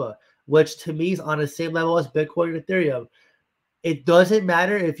Caspa, which to me is on the same level as Bitcoin and Ethereum, it doesn't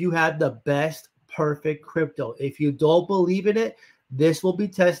matter if you have the best perfect crypto. If you don't believe in it, this will be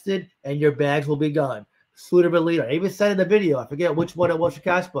tested and your bags will be gone sooner or later. I even said in the video, I forget which one it was for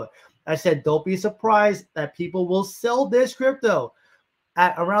Caspa. I said, don't be surprised that people will sell this crypto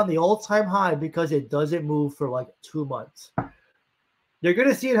at around the all-time high because it doesn't move for like 2 months. You're going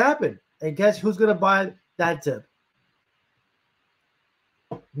to see it happen. And guess who's going to buy that tip?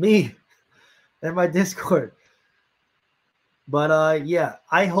 Me and my Discord. But yeah,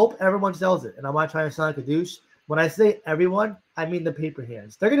 I hope everyone sells it. And I'm not trying to sound like a douche. When I say everyone, I mean the paper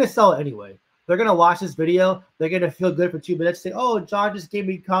hands. They're going to sell it anyway. They're going to watch this video. They're going to feel good for 2 minutes. Say, oh, John just gave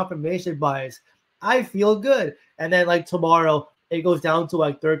me confirmation bias. I feel good. And then like tomorrow, it goes down to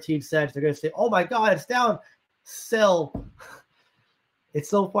like 13 cents. They're going to say, oh my God, it's down. Sell. It's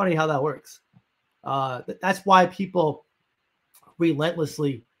so funny how that works. That's why people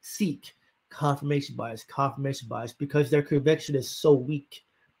relentlessly seek confirmation bias, because their conviction is so weak.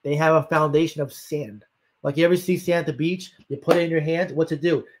 They have a foundation of sand. Like you ever see sand at the beach? You put it in your hands. What's it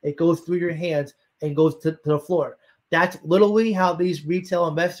do? It goes through your hands and goes to the floor. That's literally how these retail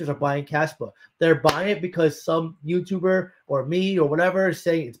investors are buying Caspa. They're buying it because some YouTuber or me or whatever is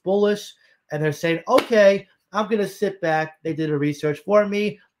saying it's bullish, and they're saying, okay, I'm going to sit back. They did a research for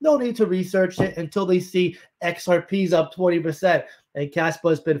me. No need to research it until they see XRP's up 20% and Caspa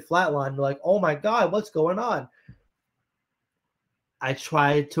has been flatlined. They're like, oh my God, what's going on? I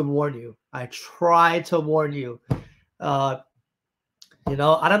tried to warn you. I don't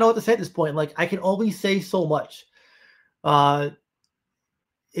know what to say at this point. Like, I can only say so much.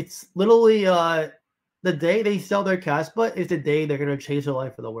 It's literally the day they sell their Caspa is the day they're going to change their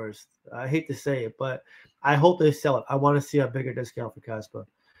life for the worst. I hate to say it, but I hope they sell it. I want to see a bigger discount for Caspa.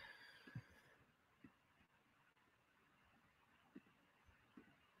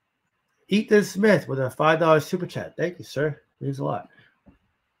 Ethan Smith with a $5 super chat. Thank you, sir. Means a lot.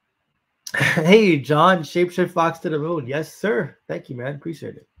 Hey, John, Shapeshift Fox to the moon. Yes, sir. Thank you, man.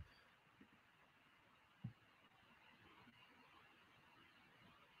 Appreciate it.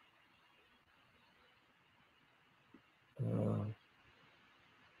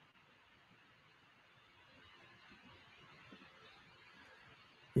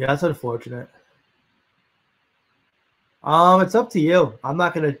 Yeah, that's unfortunate. It's up to you. I'm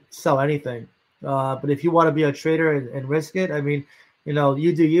not going to sell anything. But if you want to be a trader and risk it, I mean,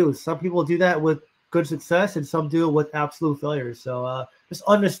 you do you. Some people do that with good success and some do it with absolute failure. So just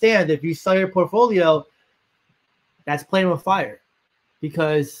understand, if you sell your portfolio, that's playing with fire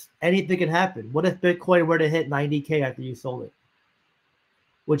because anything can happen. What if Bitcoin were to hit 90K after you sold it?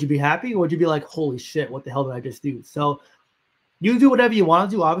 Would you be happy, or would you be like, holy shit, what the hell did I just do? So you do whatever you want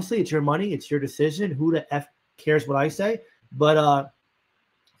to do. Obviously, it's your money. It's your decision. Who the F cares what I say? But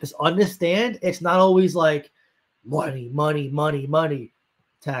just understand, it's not always like money,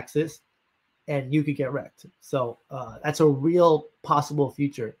 taxes, and you could get wrecked. So that's a real possible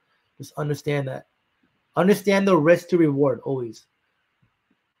future. Just understand that. Understand the risk to reward always.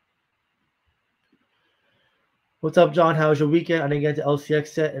 What's up, John? How was your weekend? I didn't get to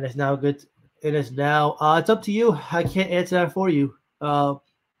LCX yet, and it's now good. It is now. It's up to you. I can't answer that for you.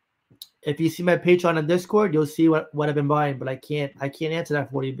 If you see my Patreon and Discord, you'll see what I've been buying, but I can't answer that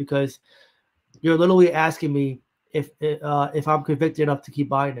for you because you're literally asking me if I'm convicted enough to keep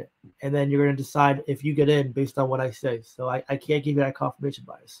buying it, and then you're going to decide if you get in based on what I say. So I can't give you that confirmation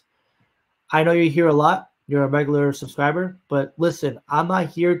bias. I know you're here a lot. You're a regular subscriber, but listen, I'm not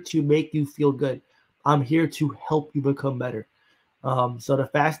here to make you feel good. I'm here to help you become better. So the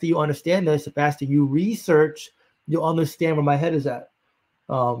faster you understand this, the faster you research, you'll understand where my head is at.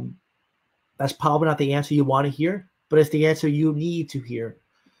 That's probably not the answer you want to hear, but it's the answer you need to hear.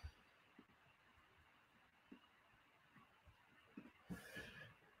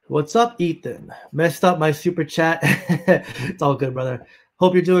 What's up, Ethan? Messed up my super chat. It's all good, brother.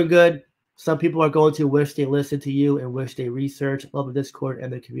 Hope you're doing good. Some people are going to wish they listened to you and wish they research. Love the Discord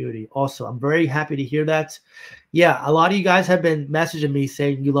and the community. Also, I'm very happy to hear that. Yeah, a lot of you guys have been messaging me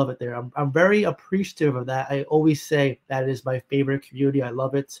saying you love it there. I'm very appreciative of that. I always say that is my favorite community. I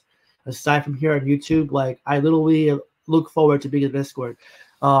love it. Aside from here on YouTube, like I literally look forward to being in Discord.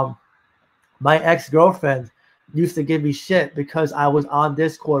 My ex-girlfriend used to give me shit because I was on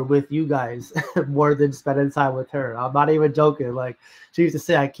Discord with you guys more than spending time with her. I'm not even joking. Like she used to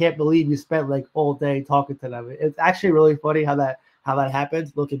say, I can't believe you spent like all day talking to them. It's actually really funny how that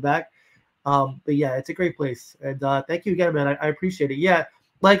happens looking back. But yeah, it's a great place. And thank you again, man. I appreciate it. Yeah,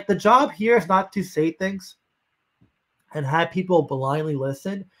 like the job here is not to say things and have people blindly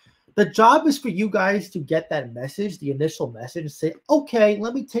listen. The job is for you guys to get that message, the initial message, and say, okay,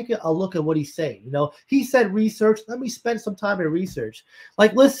 let me take a look at what he's saying. You know, he said research. Let me spend some time in research.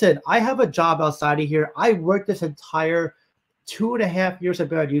 Like, listen, I have a job outside of here. I worked this entire 2.5 years I've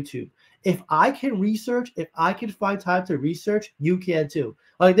been on YouTube. If I can research, if I can find time to research, you can too.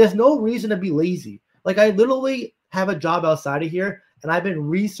 Like, there's no reason to be lazy. Like, I literally have a job outside of here, and I've been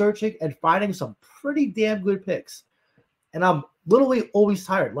researching and finding some pretty damn good picks. And I'm literally always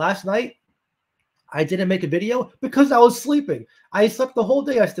tired. Last night, I didn't make a video because I was sleeping. I slept the whole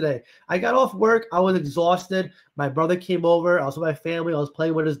day yesterday. I got off work. I was exhausted. My brother came over. I was with my family. I was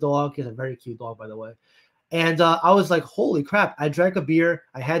playing with his dog. He has a very cute dog, by the way. And I was like, holy crap. I drank a beer.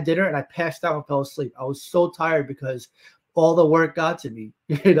 I had dinner, and I passed out and fell asleep. I was so tired because all the work got to me.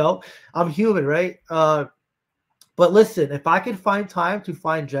 You know, I'm human, right? But listen, if I can find time to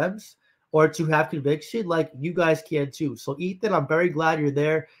find gems or to have conviction, like you guys can too. So Ethan, I'm very glad you're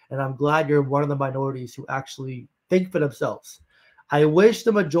there, and I'm glad you're one of the minorities who actually think for themselves. I wish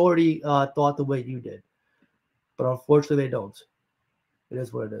the majority thought the way you did, but unfortunately they don't. It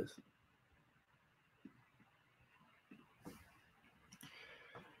is what it is.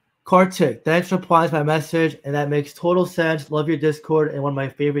 Kartik, thanks for replying to my message, and that makes total sense. Love your Discord and one of my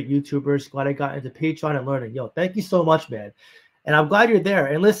favorite YouTubers. Glad I got into Patreon and learning. Yo, thank you so much, man. And I'm glad you're there.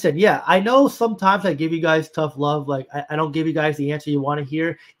 And listen, yeah, I know sometimes I give you guys tough love. Like, I don't give you guys the answer you want to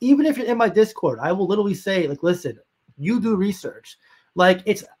hear. Even if you're in my Discord, I will literally say, like, listen, you do research. Like,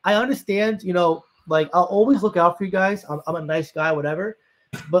 I understand, you know, like, I'll always look out for you guys. I'm a nice guy, whatever.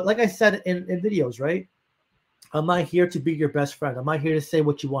 But like I said in videos, right? I'm not here to be your best friend. I'm not here to say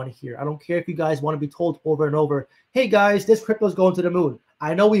what you want to hear. I don't care if you guys want to be told over and over, hey, guys, this crypto's going to the moon.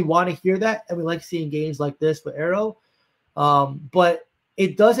 I know we want to hear that, and we like seeing games like this with Arrow. But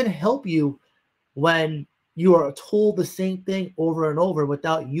it doesn't help you when you are told the same thing over and over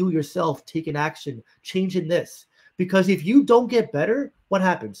without you yourself taking action, changing this. Because if you don't get better, what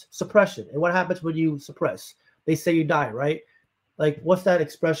happens? Suppression. And what happens when you suppress? They say you die, right? Like, what's that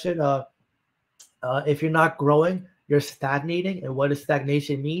expression? If you're not growing, you're stagnating. And what does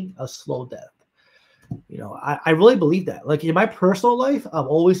stagnation mean? A slow death. You know, I really believe that. Like, in my personal life, I'm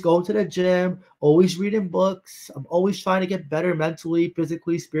always going to the gym, always reading books. I'm always trying to get better mentally,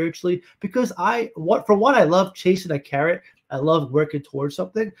 physically, spiritually, because I love chasing a carrot. I love working towards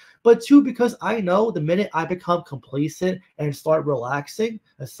something. But two, because I know the minute I become complacent and start relaxing,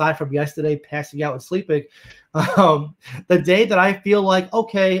 aside from yesterday passing out and sleeping, the day that I feel like,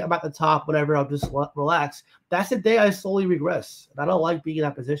 okay, I'm at the top, whatever, I'll just relax. That's the day I slowly regress. And I don't like being in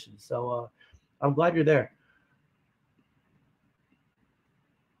that position. So, I'm glad you're there.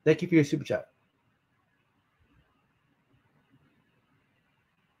 Thank you for your super chat.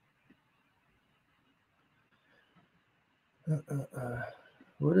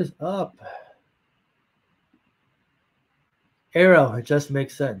 What is up? Arrow, it just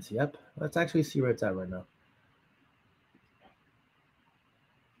makes sense. Yep. Let's actually see where it's at right now.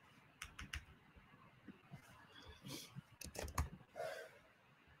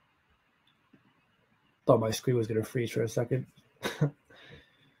 Thought my screen was going to freeze for a second.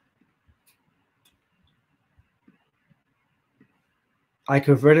 I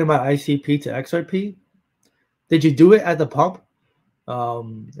converted my ICP to XRP. Did you do it at the pump? I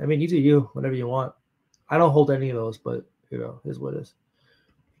mean, you do you, whatever you want. I don't hold any of those, but, you know, here's what it is.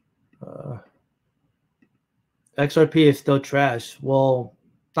 XRP is still trash. Well,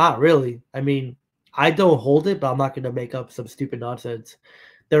 not really. I mean, I don't hold it, but I'm not going to make up some stupid nonsense.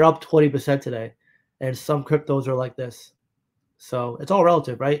 They're up 20% today, and some cryptos are like this. So it's all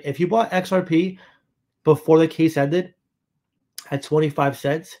relative, right? If you bought XRP before the case ended at 25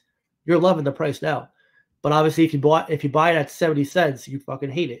 cents, you're loving the price now. But obviously, if you buy it at 70 cents, you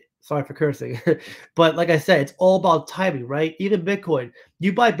fucking hate it. Sorry for cursing. But like I said, it's all about timing, right? Even Bitcoin.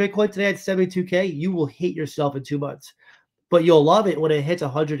 You buy Bitcoin today at 72K, you will hate yourself in 2 months. But you'll love it when it hits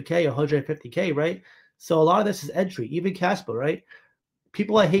 100K, 150K, right? So a lot of this is entry. Even Caspa, right?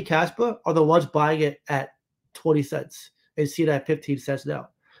 People that hate Caspa are the ones buying it at 20 cents and see it at 15 cents now.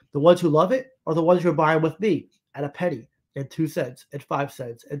 The ones who love it are the ones who are buying with me at a penny and 2 cents and 5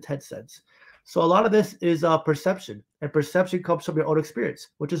 cents and 10 cents. So a lot of this is perception, and perception comes from your own experience,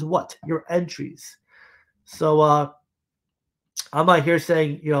 which is what? Your entries. So I'm not here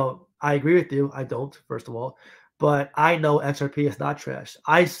saying, you know, I agree with you. I don't, first of all. But I know XRP is not trash.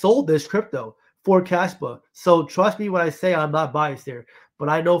 I sold this crypto for Caspa. So trust me when I say I'm not biased here. But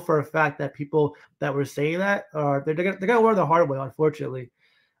I know for a fact that people that were saying that, they're going to learn the hard way, unfortunately.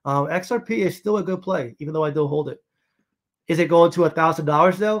 XRP is still a good play, even though I don't hold it. Is it going to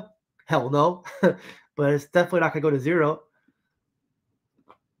 $1,000 though? Hell no. But it's definitely not going to go to zero.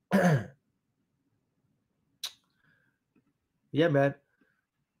 Yeah, man.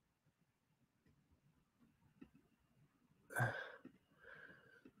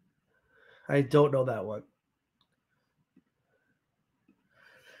 I don't know that one.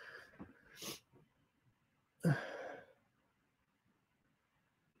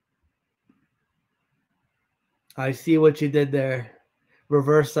 I see what you did there.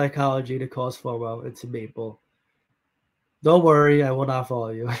 Reverse psychology to cause FOMO. It's Maple. Don't worry, I will not follow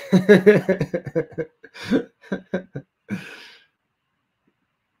you.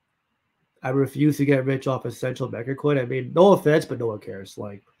 I refuse to get rich off essential mega coin. I mean, no offense, but no one cares.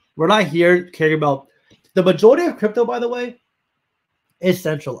 Like, we're not here caring about the majority of crypto, by the way, is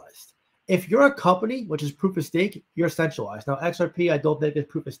centralized. If you're a company, which is proof of stake, you're centralized. Now, XRP, I don't think is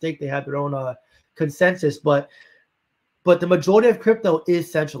proof of stake. They have their own consensus, but the majority of crypto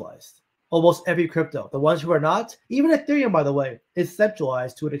is centralized. Almost every crypto. The ones who are not, even Ethereum, by the way, is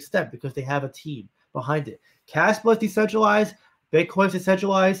centralized to an extent because they have a team behind it. Caspa is decentralized, Bitcoin is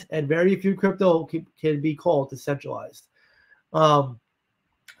decentralized, and very few crypto can be called decentralized.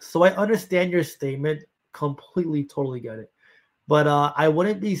 So I understand your statement completely, totally get it. But I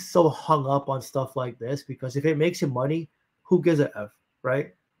wouldn't be so hung up on stuff like this because if it makes you money, who gives a F,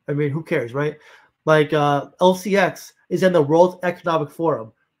 right? I mean, who cares, right? Like LCX is in the World Economic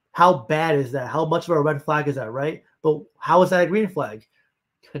Forum. How bad is that? How much of a red flag is that, right? But how is that a green flag?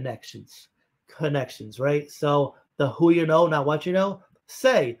 Connections, right? So the who you know, not what you know.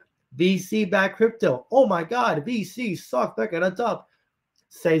 Say VC-backed crypto. Oh my God, VC suck. They're gonna dump.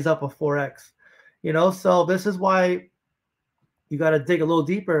 Stays up a 4x. So this is why you got to dig a little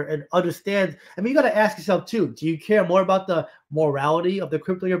deeper and understand. I mean, you got to ask yourself too: do you care more about the morality of the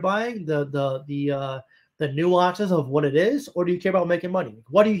crypto you're buying, the nuances of what it is, or do you care about making money?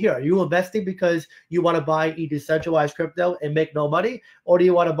 What do you hear? Are you investing because you want to buy a decentralized crypto and make no money, or do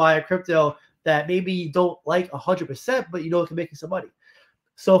you want to buy a crypto that maybe you don't like 100%, but you know it can make you some money?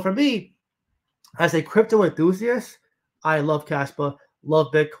 So for me, as a crypto enthusiast, I love Caspa,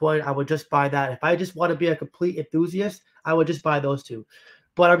 love Bitcoin. I would just buy that. If I just want to be a complete enthusiast, I would just buy those two.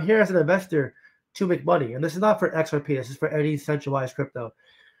 But I'm here as an investor to make money. And this is not for XRP. This is for any centralized crypto.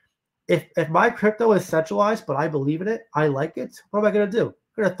 If my crypto is centralized, but I believe in it, I like it, what am I going to do?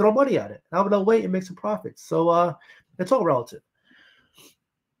 I'm going to throw money at it. I'm going to wait and make some profits. So it's all relative.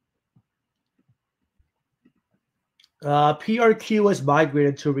 PRQ is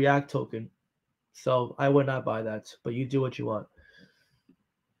migrated to React token. So I would not buy that, but you do what you want.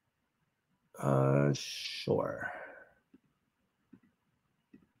 Sure.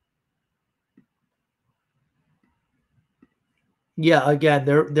 Yeah, again,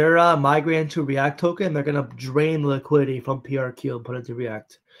 they're migrating to React token. They're gonna drain liquidity from PRQ and put it to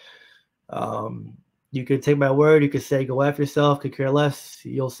React. You can take my word. You can say go F yourself, could care less.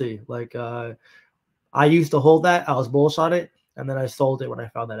 You'll see. Like I used to hold that. I was bullish on it, and then I sold it when I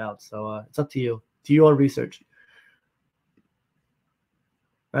found that out. So it's up to you. Do your own research.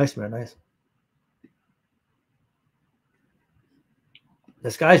 Nice, man. Nice.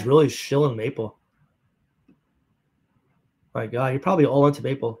 This guy's really shilling Maple. My God, you're probably all into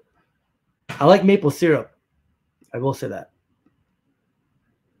Maple. I like maple syrup. I will say that.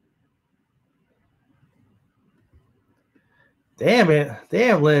 Damn it.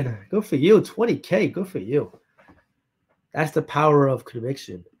 Damn, Lynn. Good for you. 20K. Good for you. That's the power of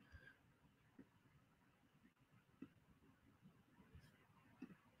conviction.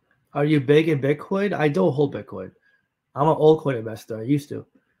 Are you big in Bitcoin? I don't hold Bitcoin. I'm an altcoin investor. I used to.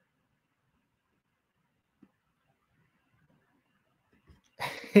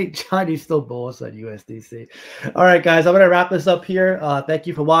 Hey, Johnny's still bullish on USDC. All right, guys, I'm going to wrap this up here. Thank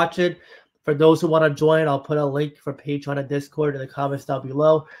you for watching. For those who want to join, I'll put a link for Patreon and Discord in the comments down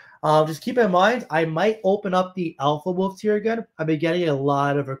below. Just keep in mind, I might open up the Alpha Wolf tier again. I've been getting a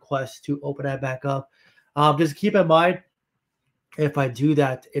lot of requests to open that back up. Just keep in mind, if I do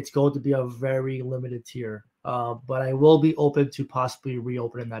that, it's going to be a very limited tier. But I will be open to possibly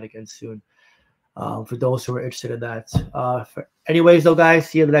reopening that again soon. For those who are interested in that. Anyways, though, guys,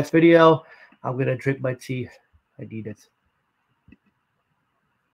 see you in the next video. I'm going to drink my tea. I need it.